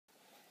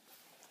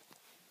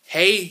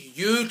Hey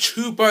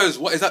YouTubers,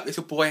 what is up? It's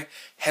your boy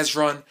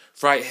Hezron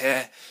right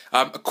here.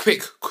 A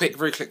quick,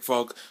 very quick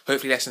vlog,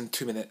 hopefully less than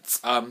 2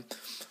 minutes.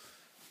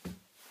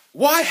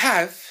 What I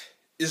have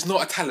is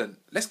not a talent.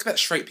 Let's get that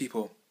straight,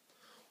 people.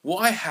 What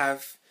I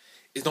have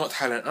is not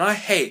talent, and I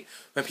hate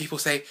when people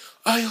say,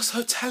 "Oh, you're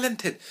so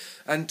talented,"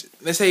 and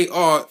they say,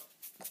 "Oh,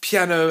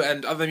 piano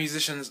and other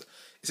musicians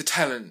is a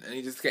talent, and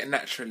you just get it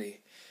naturally."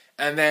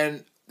 And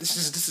then this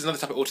is another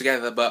topic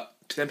altogether, but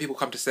then people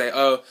come to say,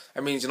 "Oh,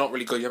 that means you're not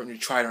really good. You haven't really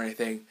tried or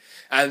anything,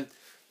 and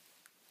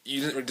you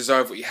didn't really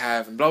deserve what you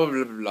have," and blah blah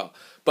blah blah blah.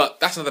 But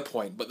that's another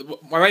point.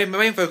 But my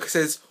main focus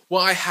is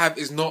what I have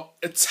is not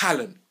a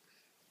talent.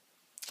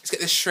 Let's get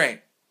this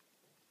straight.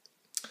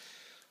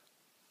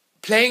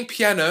 Playing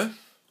piano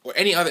or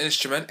any other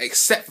instrument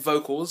except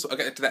vocals, I'll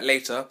get into that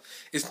later,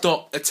 is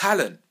not a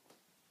talent.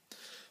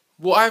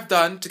 What I've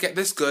done to get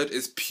this good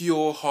is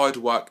pure hard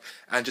work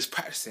and just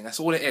practicing. That's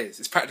all it is.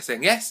 It's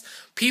practicing. Yes,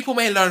 people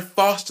may learn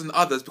faster than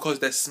others because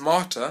they're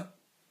smarter,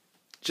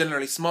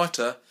 generally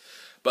smarter,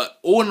 but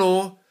all in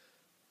all,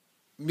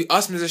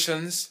 us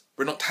musicians,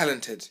 we're not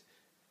talented.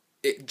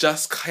 It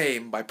just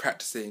came by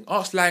practicing.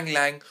 Ask Lang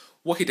Lang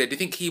what he did. Do you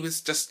think he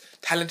was just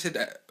talented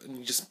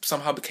and just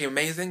somehow became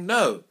amazing?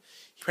 No.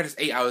 He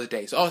practiced 8 hours a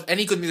day. So ask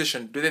any good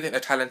musician, do they think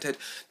they're talented?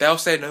 They'll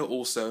say no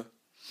also.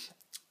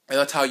 And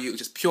they'll tell you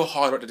just pure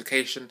hard work,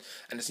 dedication,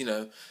 and just,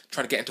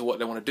 trying to get into what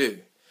they want to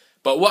do.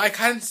 But what I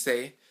can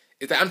say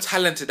is that I'm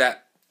talented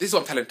at, this is what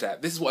I'm talented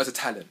at. This is what is a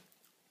talent.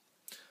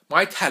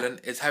 My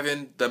talent is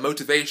having the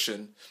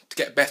motivation to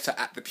get better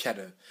at the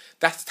piano.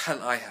 That's the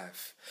talent I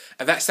have.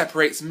 And that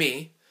separates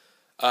me,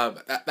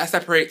 that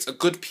separates a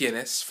good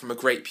pianist from a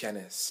great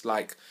pianist.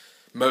 Like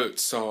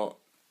Mozart,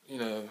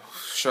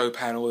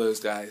 Chopin, all those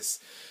guys.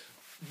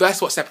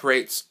 That's what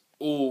separates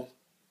all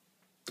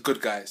the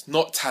good guys,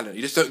 not talent.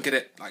 You just don't get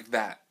it like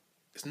that.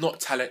 It's not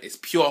talent, it's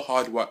pure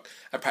hard work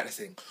and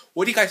practicing.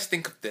 What do you guys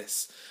think of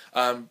this?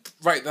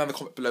 Write down in the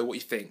comment below what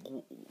you think.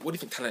 What do you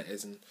think talent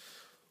is, and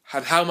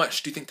how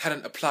much do you think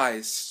talent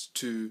applies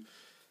to,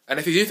 and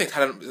if you do think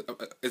talent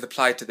is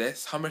applied to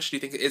this, how much do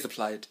you think it is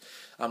applied,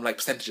 like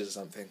percentages or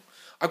something?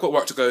 I've got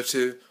work to go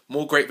to,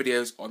 more great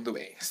videos on the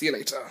way. See you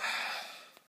later.